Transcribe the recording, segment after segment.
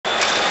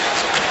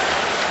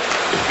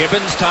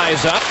Gibbons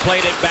ties up,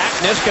 played it back.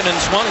 Niskanen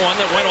swung one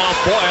that went off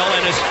Boyle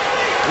and is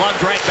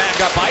lugged right back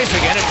up ice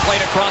again and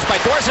played across by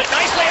Dorsett.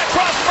 Nicely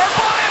across for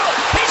Boyle.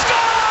 He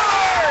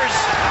scores!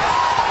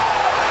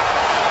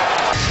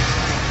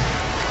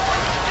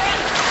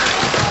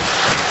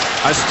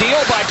 A steal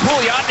by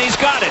Pouliot, and he's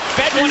got it.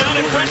 Fed one out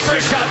in front for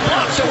a shot.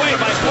 Blocked away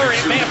by Fleury.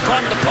 It may have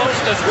caught the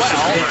post as well.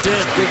 It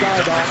did. Good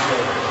eye, Doc.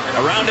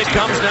 Around it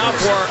comes now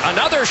for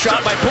another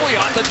shot by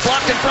Pouliot that's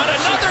blocked in front.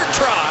 Another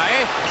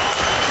try.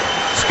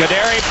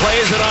 Scuderi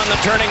plays it on the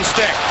turning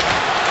stick.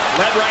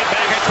 Led right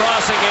back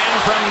across again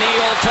from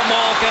Neal to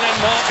Malkin, and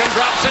Malkin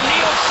drops, and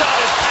Neal's shot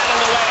is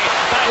paddled away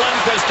by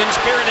Lundqvist and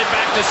spirited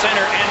back to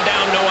center and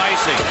down, no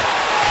icing.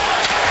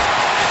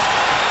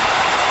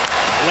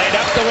 Laid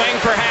up the wing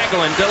for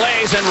Hagelin,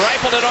 delays and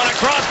rifled it on a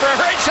cross for a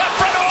hurried shot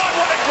front on.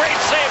 What a great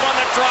save on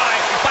the try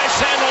by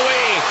St.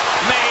 Louis,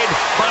 made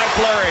by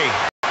Fleury.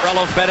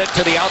 Rello fed it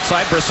to the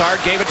outside. Brassard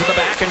gave it to the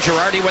back, and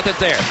Girardi with it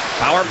there.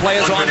 Power play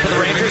is on for the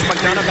Rangers.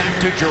 McDonough back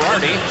to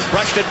Girardi.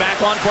 Brushed it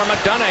back on for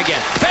McDonough again.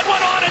 Fed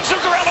one on, and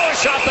Zuccarello, a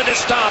shot that is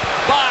stopped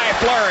by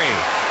Fleury.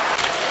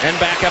 And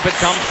back up it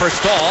comes for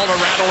Stahl to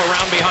rattle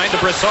around behind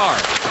to Brassard.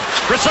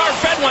 Brassard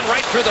fed one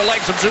right through the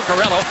legs of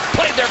Zuccarello.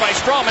 Played there by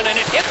Strawman, and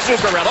it hit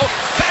Zuccarello.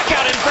 Back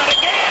out in front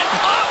again.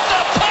 Off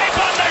the pipe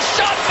on the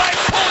shot by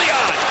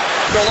Pouliot.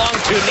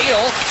 Belonged to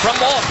Neal from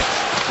Malkin.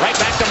 Right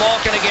back to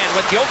Malkin again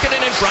with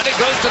Jokinen in front. It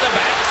goes to the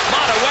back.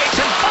 Mata waits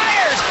and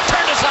fires.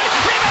 Turned aside.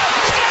 Rebound.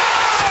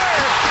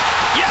 Score!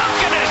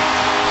 Jokinen.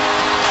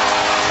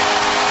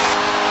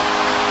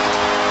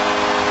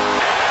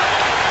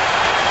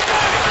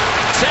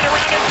 Sent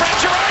around in front.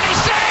 Girardi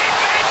save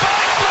made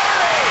by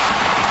Fleury.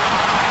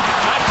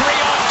 A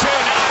 3-on-2.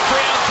 Now a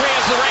 3-on-3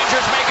 as the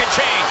Rangers make a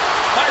change.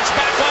 March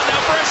back one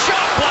now for a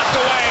shot blocked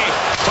away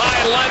by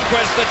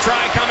Lundqvist. The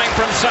try coming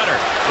from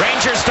Sutter.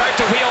 Rangers start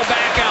to wheel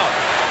back out.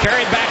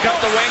 Carried back up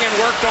the wing and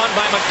worked on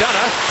by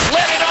McDonough.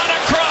 Slid it on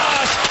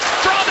across.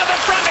 Thrown to the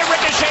front and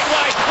ricocheted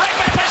wide. Right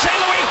back by St.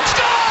 Louis.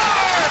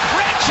 Score!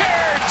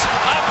 Richards!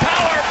 A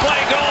power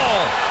play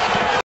goal.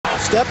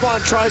 Stepan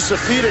tries to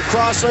feed it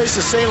cross ice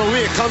to St.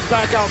 Louis. It comes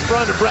back out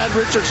front, and Brad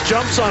Richards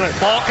jumps on it.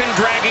 Malkin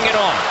dragging it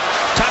on.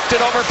 Tucked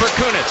it over for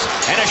Kunitz.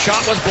 And a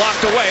shot was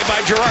blocked away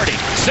by Girardi.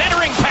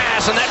 Centering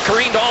pass, and that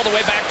careened all the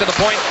way back to the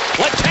point.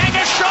 Letang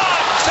a shot.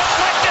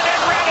 Deflected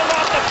and rattled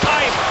off the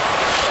pipe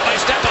by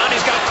Stepan.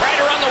 He's got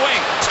Kreider on the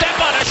wing.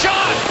 Stepan, a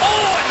shot.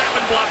 Oh, and that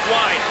one blocked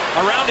wide.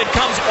 Around it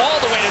comes all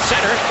the way to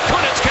center.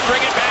 Kunitz can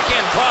bring it back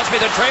in.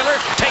 Crosby, the trailer,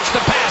 takes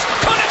the pass.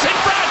 Kunitz in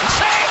front.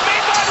 Save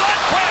made by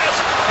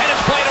Lundqvist. And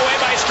it's played away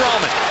by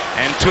Strawman.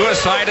 And two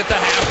aside at the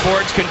half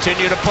boards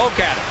continue to poke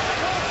at it.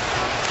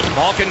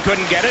 Malkin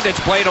couldn't get it.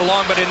 It's played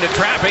along but into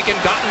traffic and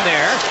gotten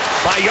there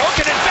by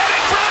Jokinen. Fed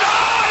in front.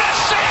 Oh, and a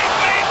save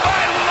made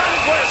by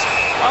Lundqvist.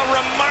 A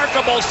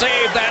remarkable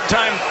save that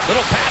time.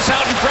 Little pass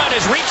out in front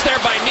is reached there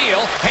by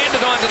Neal.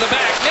 Handed on to the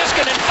back.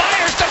 Niskanen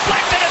fires,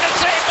 deflected, and a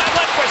save by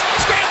Lundqvist.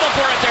 Scramble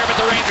for it there, but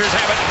the Rangers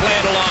have it and play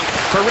it along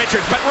for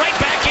Richards. But right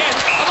back in.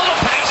 A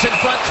little pass in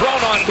front,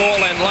 thrown on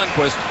goal, and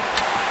Lundqvist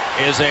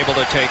is able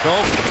to take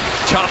over.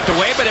 Chopped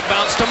away, but it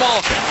bounced to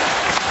Malkin.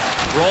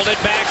 Rolled it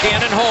back in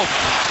and Hope.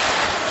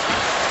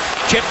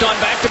 Chipped on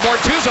back to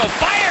Bortuzzo.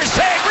 Fires,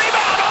 save,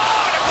 rebound.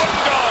 Oh, and it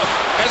wouldn't go.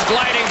 As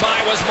gliding by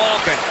was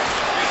Malkin.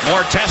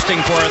 More testing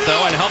for it,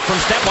 though, and help from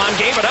Stepan.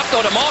 Gave it up,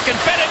 though, to Malkin.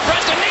 Fed it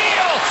front to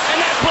Neal. And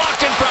that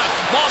blocked in front.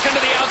 Malkin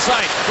to the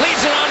outside.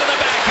 Leads it on to the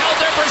back. Held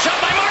there for a shot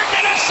by Martin.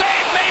 And a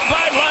save made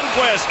by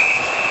Lundqvist.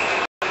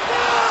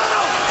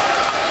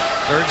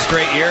 Third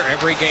straight year,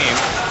 every game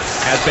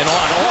has been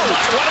on. Oh,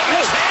 what a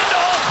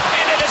mishandle.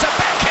 And it is a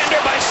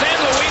backhander by St.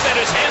 Louis that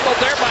is handled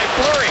there by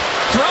Fleury.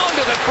 Thrown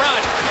to the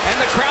front. And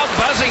the crowd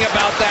buzzing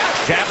about that.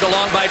 Jabbed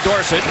along by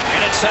Dorsett.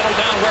 And it's settled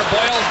down where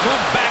Boyle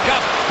moved back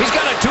up. He's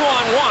got a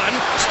 2-on-1.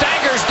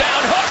 Staggers down.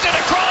 Hooked it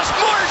across.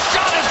 Moore's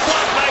shot is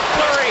blocked by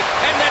Fleury.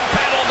 And then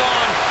paddled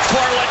on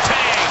for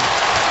Letang.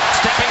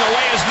 Stepping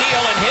away as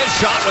Neal, and his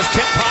shot was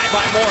tipped high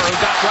by Moore, who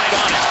got right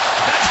on it.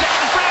 That's down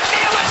in front.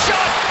 Neal a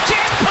shot.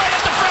 Can't play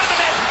at the front of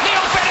it.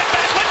 Neal fed it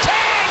back.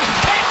 Letang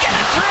can't get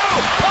it through.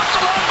 Poked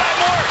along by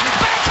Moore.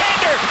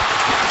 Backhander.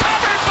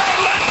 Covered by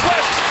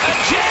Lundqvist. A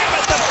jam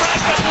at the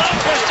front, but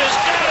Lundqvist has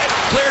got it.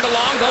 Cleared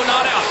along, though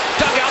not out.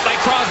 Dug out by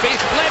Crosby.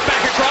 Led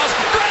back across.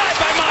 Drive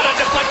by Mata.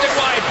 Deflected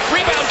wide.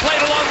 Rebound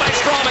played along by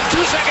Strawman.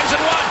 2 seconds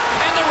and 1.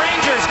 And the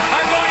Rangers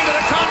are going to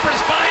the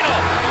conference final.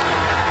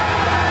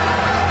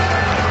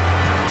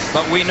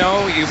 But we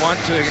know you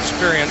want to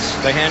experience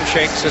the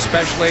handshakes,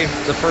 especially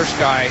the first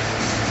guy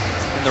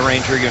in the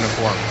Ranger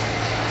uniform.